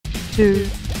2,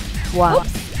 1.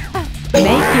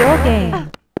 Make your game.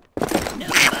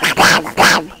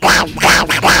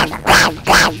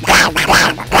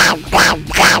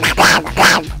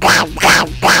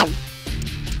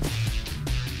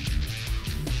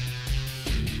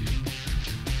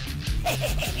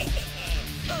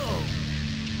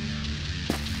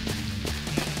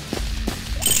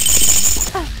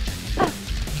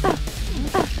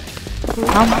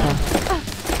 Hunter.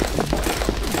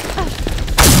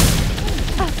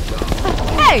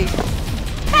 Hey!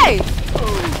 Hey!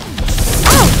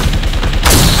 Oh!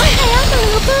 Hey, I'm a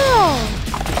little girl!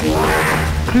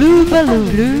 Blue balloon.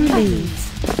 Blue leads.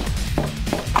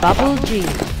 Bubble G.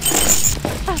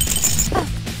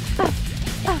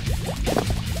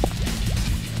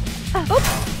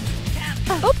 Oops!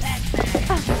 Oops!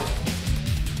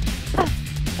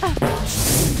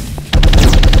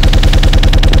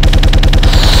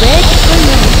 Red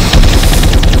balloon.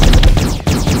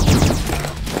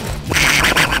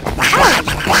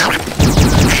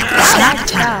 Snack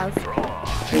time.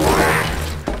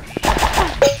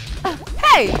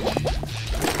 Hey!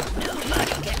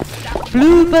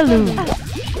 Blue balloon.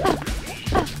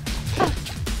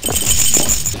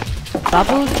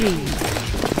 Bubble G.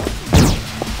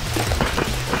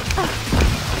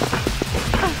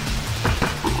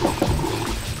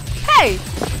 Hey!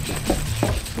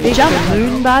 Big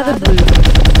balloon by the blue.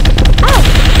 Ow!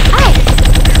 Ow!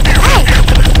 Ow!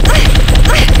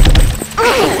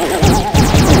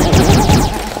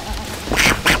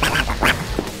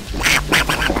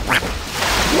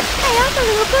 Hey, I'm a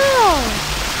little girl!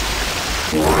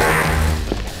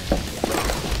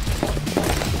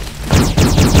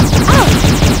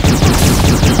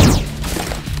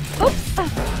 Oops!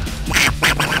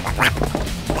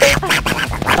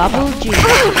 Bubble G.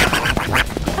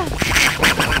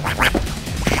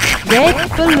 Red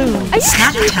balloon. Are you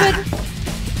stupid?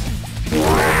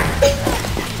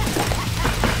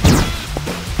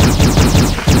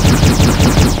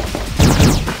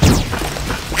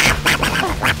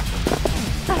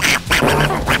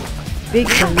 Big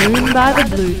balloon by the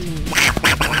blue team.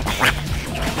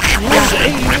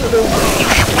 Hey!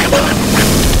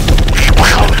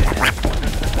 Well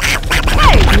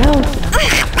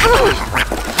done.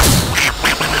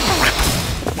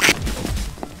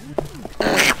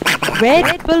 Red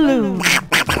balloon.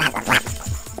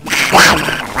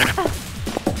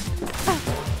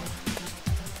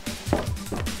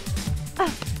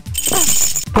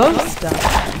 Poster.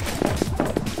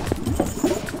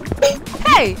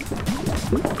 Hey!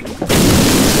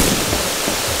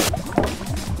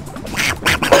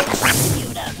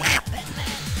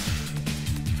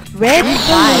 Red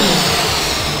balloon.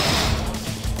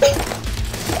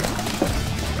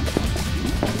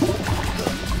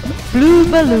 Blue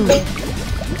balloon.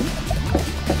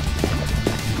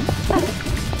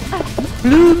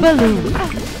 Blue balloon.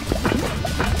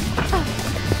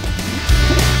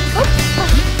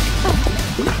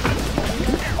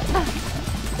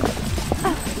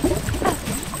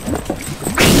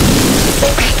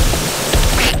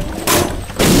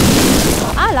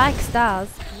 I like stars.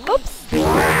 Oops!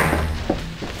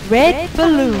 Red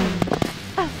balloon.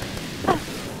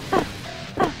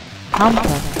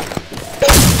 Hunter.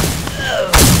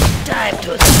 Time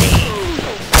to sleep.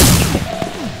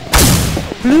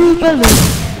 Blue balloon.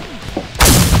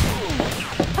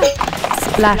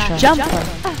 Splasher. Jumper.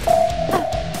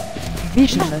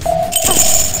 Visionless.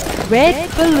 Red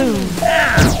balloon.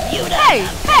 Hey!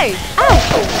 Hey! Ow!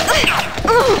 Hey,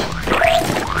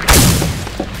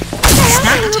 I'm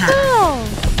a little girl!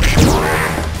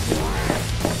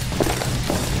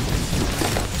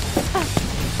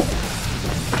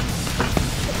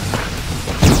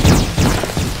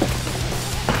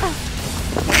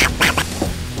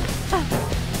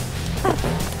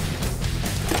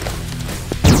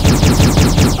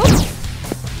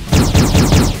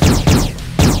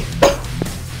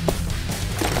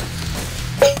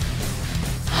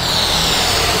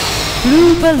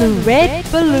 Blue balloon. Red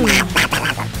balloon.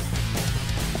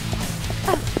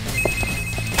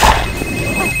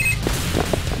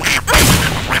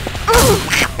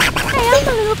 Hey, I'm a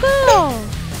little girl!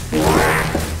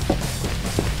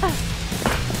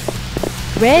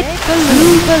 Red balloon.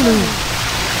 Blue balloon.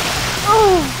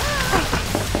 Oh!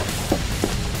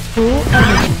 Full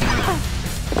energy.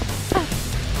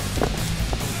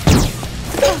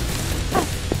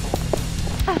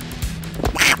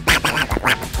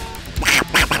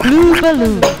 Blue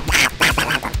balloon.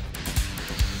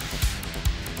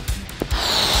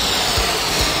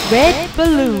 Red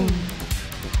balloon.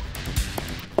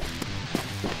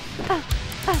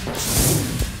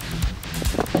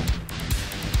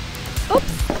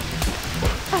 Oops!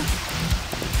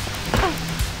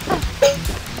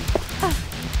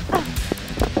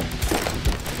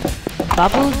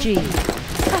 Bubble G.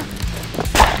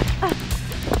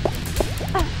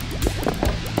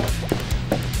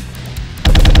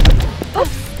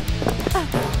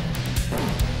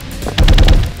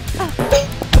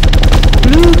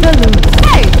 Blue balloon.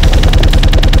 Hey!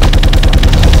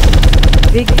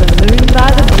 Big balloon by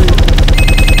the blue.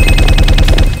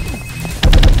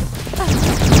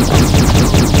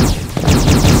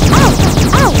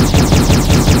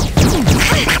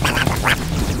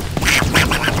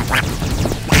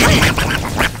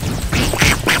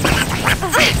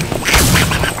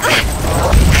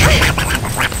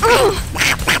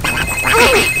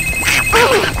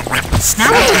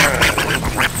 Snap attack.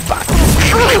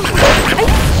 Are you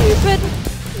stupid?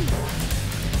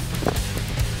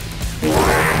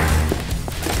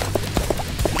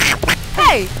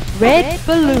 Hey! Red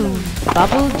balloon.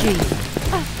 Bubble G.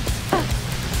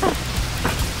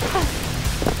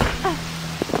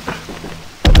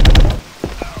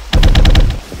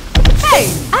 Hey!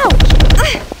 Ouch!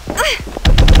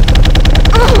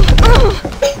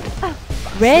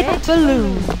 Red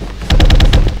balloon.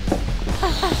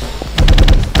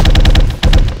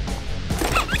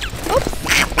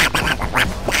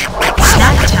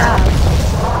 Snap attack.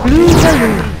 Blue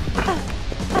balloon.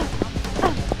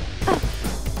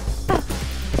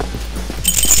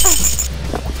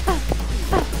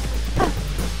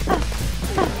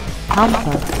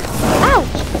 Hamper.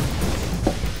 Ouch!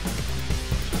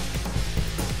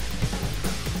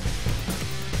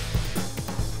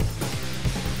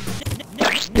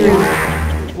 3,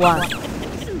 1.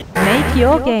 Make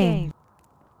your game.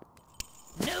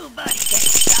 Nobody can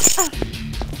stop.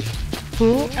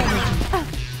 Full energy.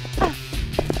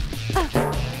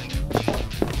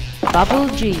 Bubble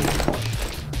G.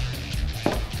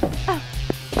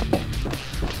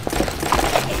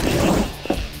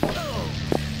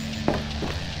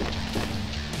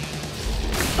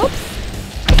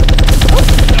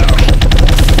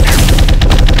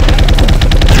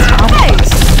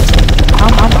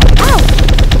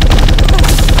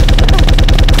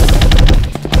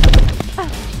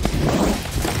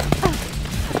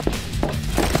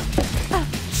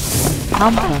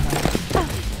 Hamper.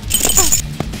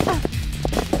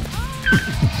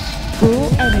 Full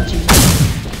energy.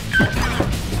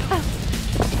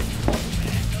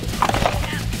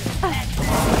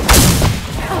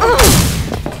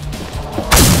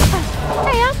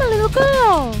 Hey, I'm a little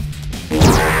girl.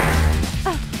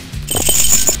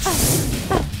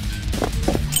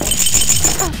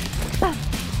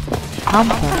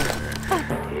 Hamper.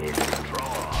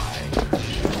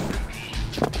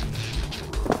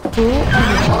 Full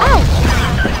energy. Ouch!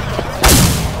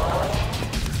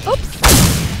 Oops!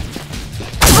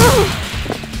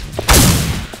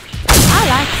 I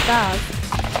like stars.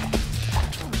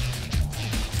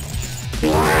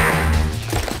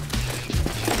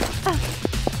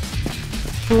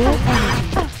 Full energy.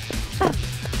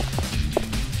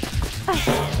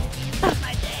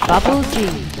 Bubble G.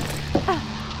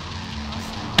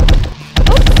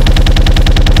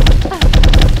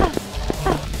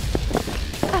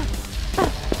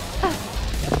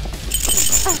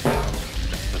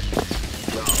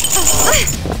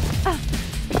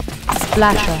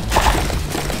 Splasher.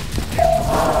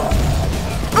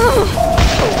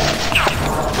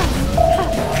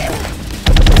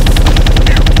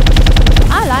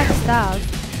 I like stars.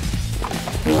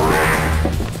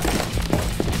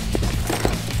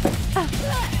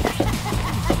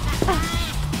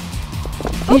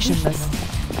 Visionless.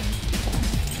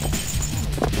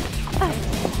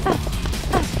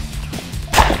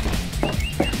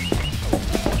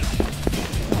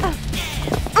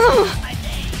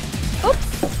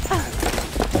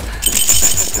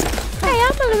 Hey,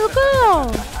 I'm a little girl.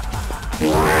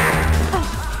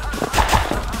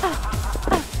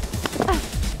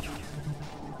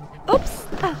 Oops.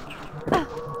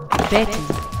 Betty.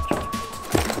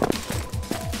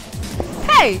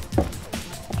 Hey.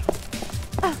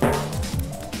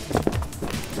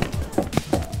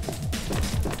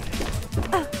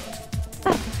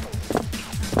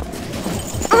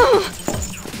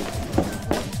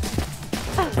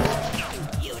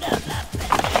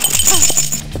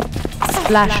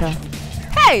 Splasher.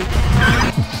 Hey!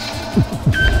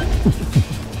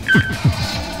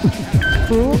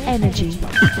 Full energy.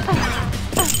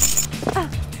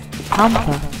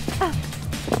 Hamper.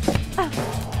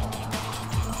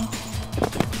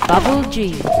 Bubble G.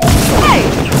 Hey!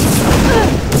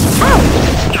 Ouch!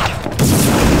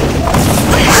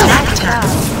 Snap attack.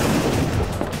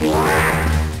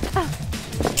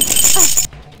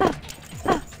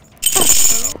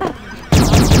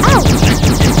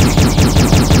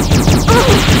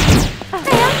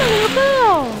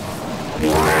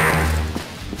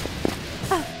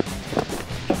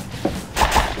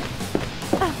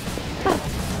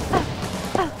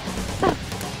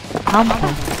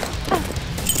 Humper.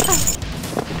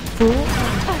 Full.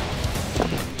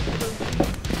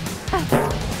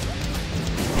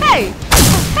 Hey!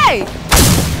 Hey!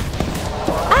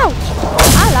 Ouch!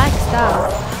 I like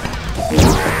stars.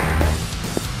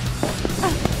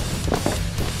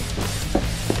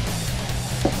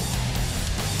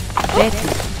 Betty.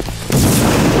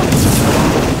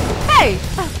 Hey!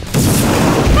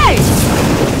 Hey!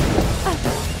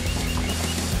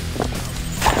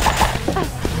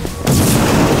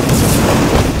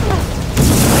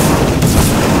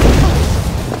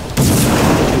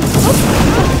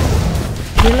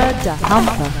 Killer the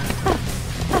Humper.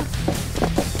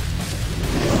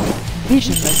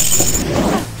 Visionless.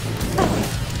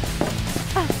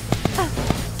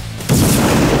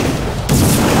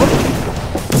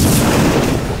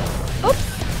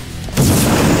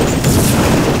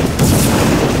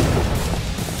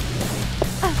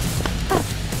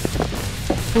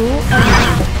 Full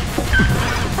energy.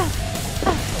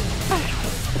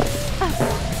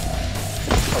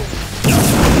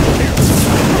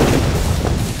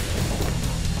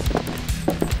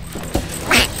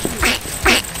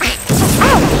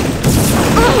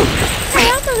 I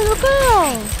am a little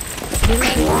girl.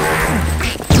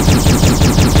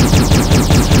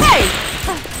 Hey!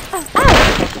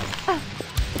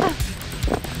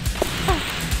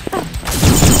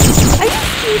 Are you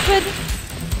stupid?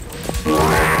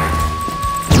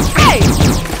 Hey!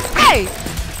 Hey!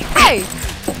 Hey!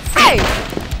 Hey!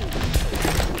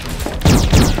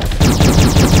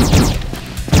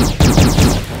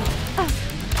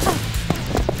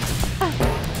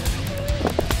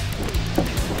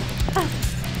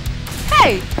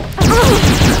 Hey!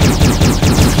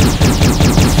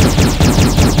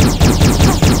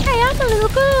 Hey, I'm a little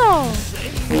girl.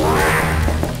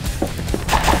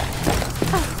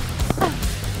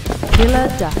 Killer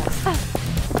ducks.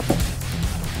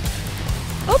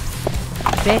 Oops.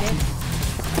 Betty.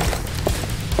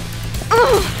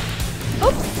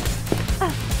 Oops.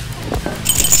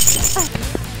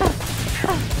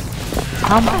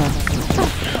 Humper.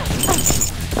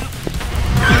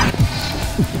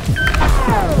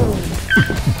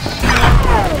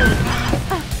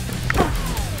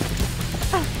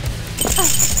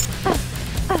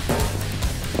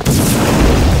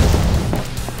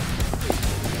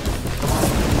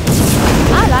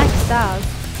 I like stars.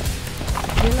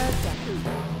 Killer duck.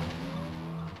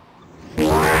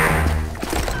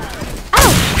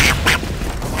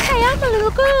 Hey, I'm a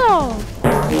little girl.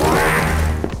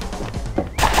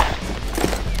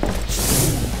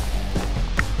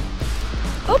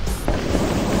 Oops.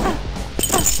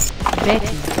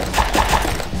 Betty.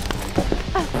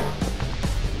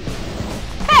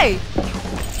 Hey!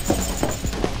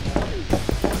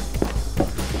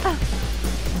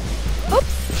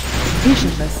 Oops.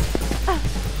 Visionless.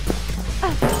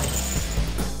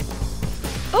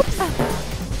 Oops.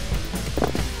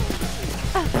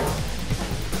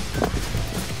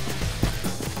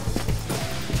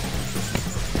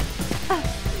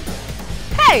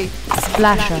 Hey!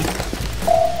 Splasher.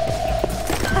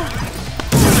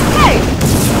 Hey!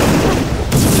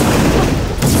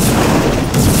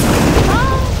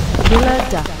 Killer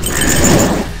duck.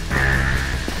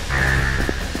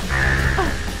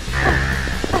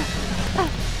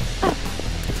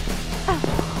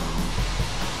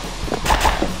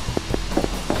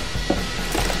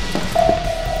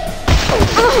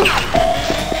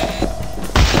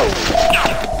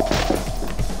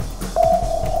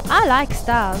 I like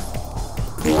stars.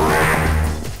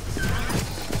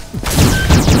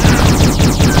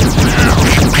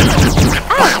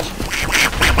 Ouch!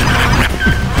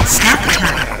 Snack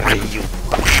time. Are you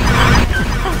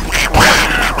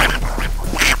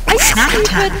Snack stupid?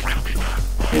 time.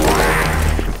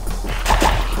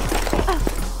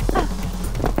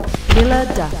 Killer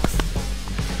ducks.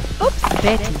 Oops.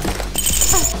 Betty.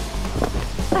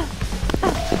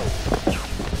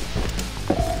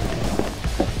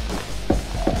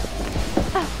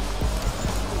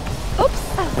 Oops.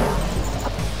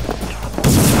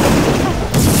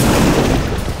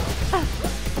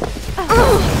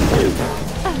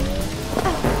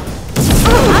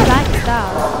 I like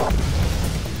stars.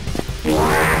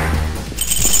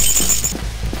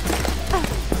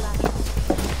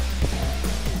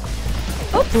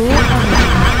 Oops.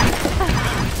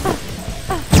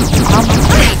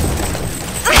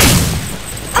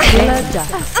 Killer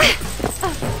ducks.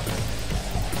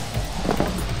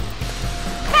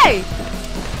 Hey!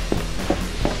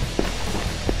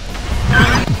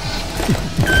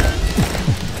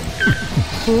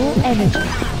 Full energy.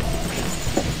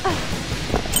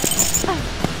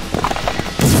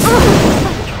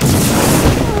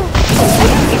 Are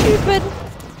you stupid?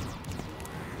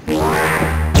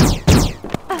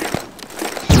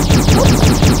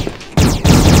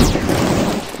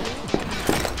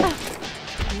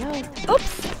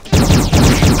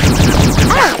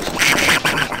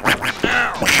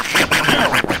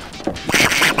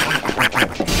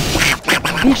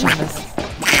 Visionless.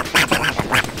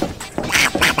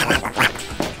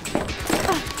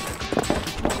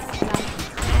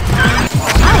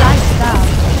 I like that.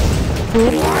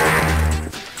 Full.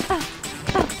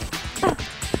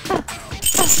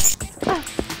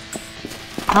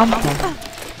 Hunter.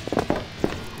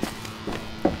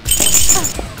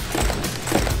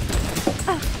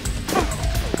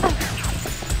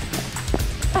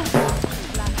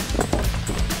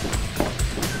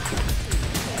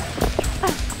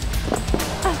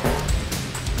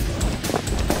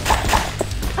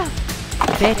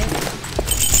 Betty.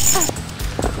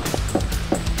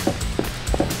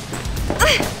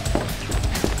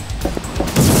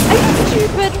 Are you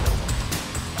stupid?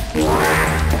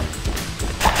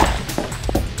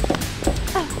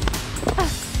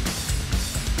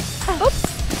 Oops.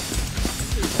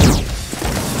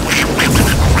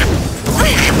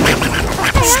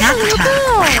 Snap attack.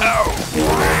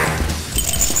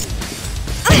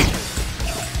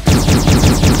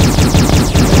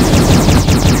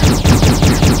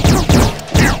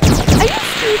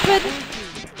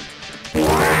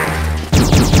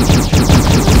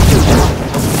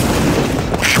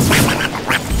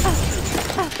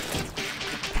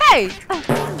 Hey!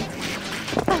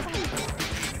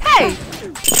 Hey!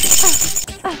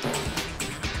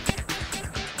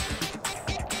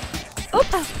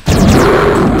 Oops!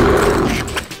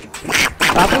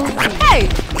 Bubble. Hey!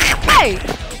 Hey!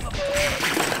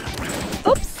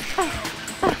 Oops!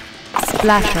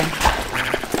 Splasher.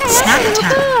 Snap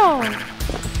attack.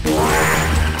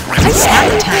 Snap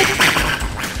attack.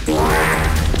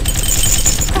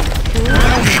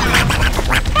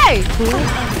 Hey!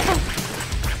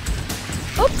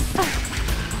 Oops!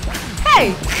 Hey!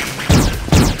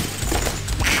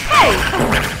 Hey!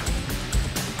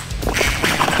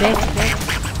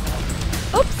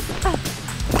 Oops!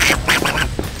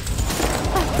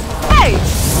 Hey!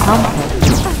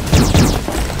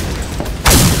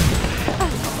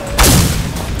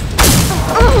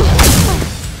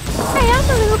 Hey, I'm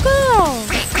a little girl!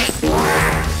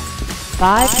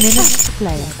 5 minutes to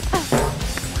play.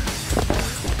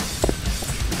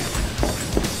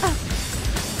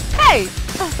 Hey!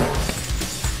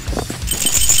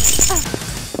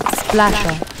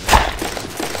 Splasher.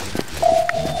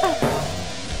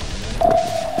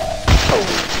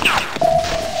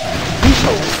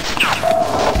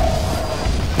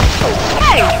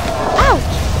 Hey! Ouch!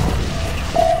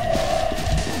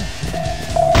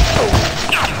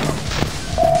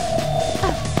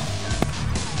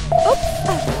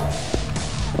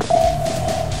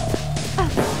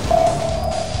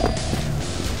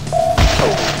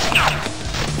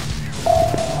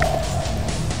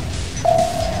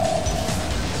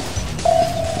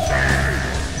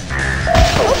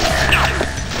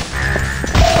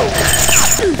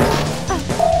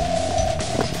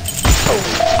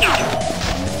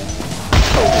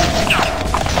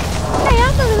 Hey,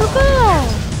 I'm a little girl!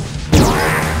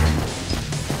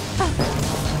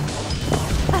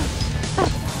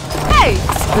 Hey!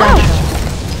 Splash!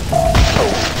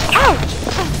 Ouch!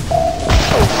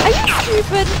 Are you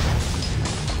stupid?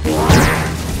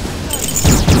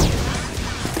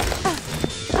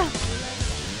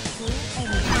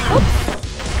 Oops!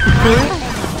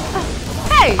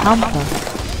 Hey! Humper.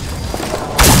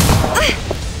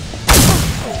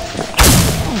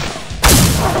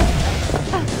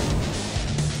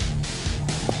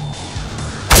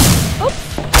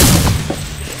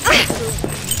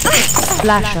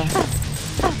 Splasher.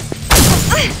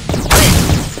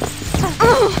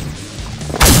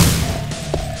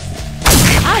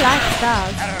 I like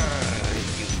stars.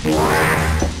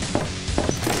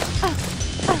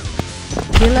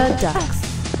 Killer ducks.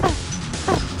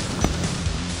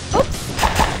 Oops.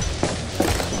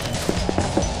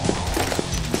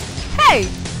 Hey!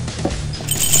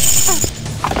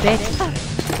 Betty.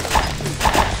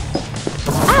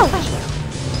 Ouch!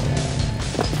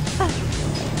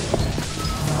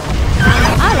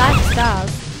 I like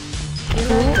stars.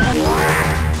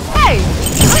 Hey!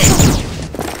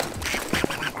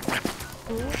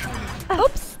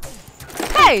 Oops!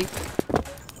 Hey!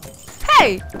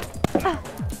 Hey!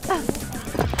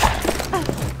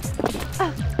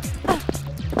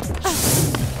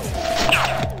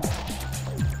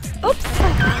 Oops!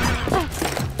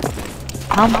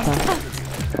 Humper.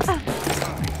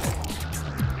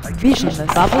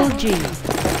 Visionless. Bubble G.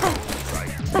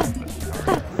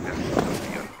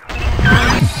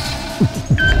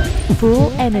 Full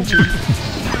energy.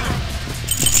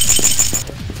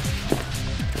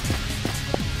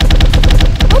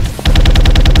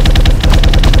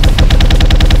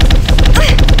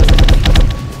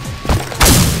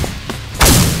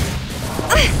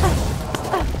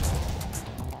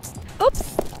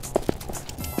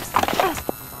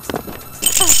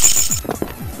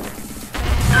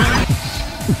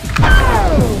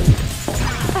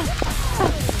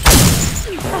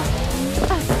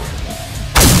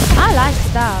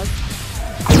 stars.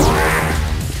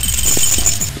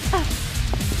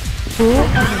 Full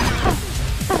energy.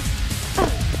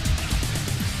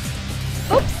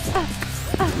 Oops.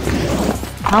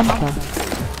 Hamper.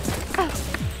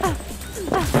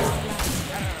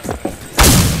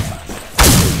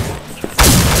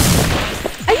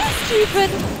 Are you stupid?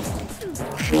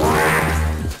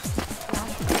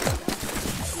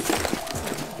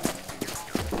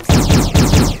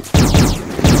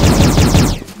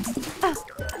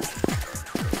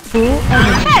 Full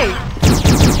energy. Hey!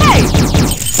 Hey!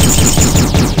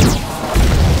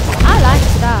 I like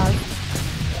stars.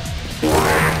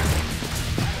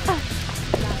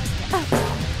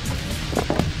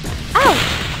 Ow!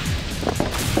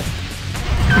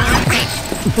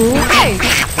 Full hey!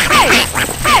 Hey!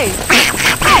 Hey!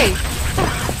 Hey!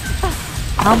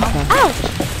 Hamper. Ouch!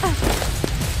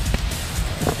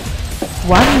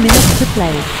 1 minute to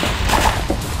play.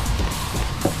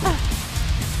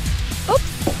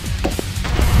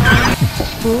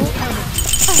 Full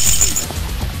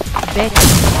Betty.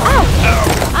 Ow!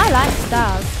 I like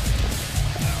stars.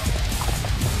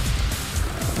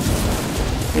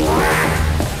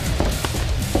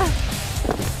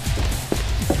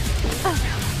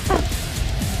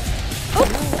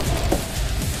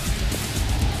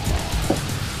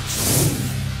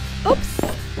 Oops.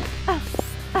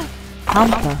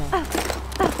 Hamper.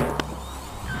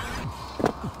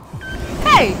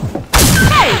 Hey!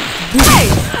 Hey! Hey!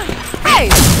 Hey!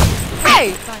 Hey!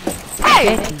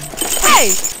 Hey! Hey!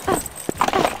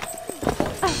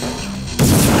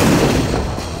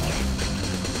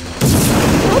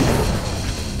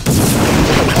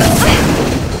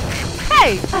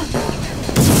 Hey!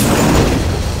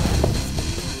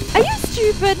 Are you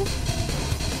stupid?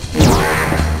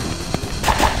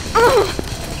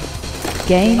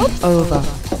 Game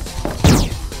over.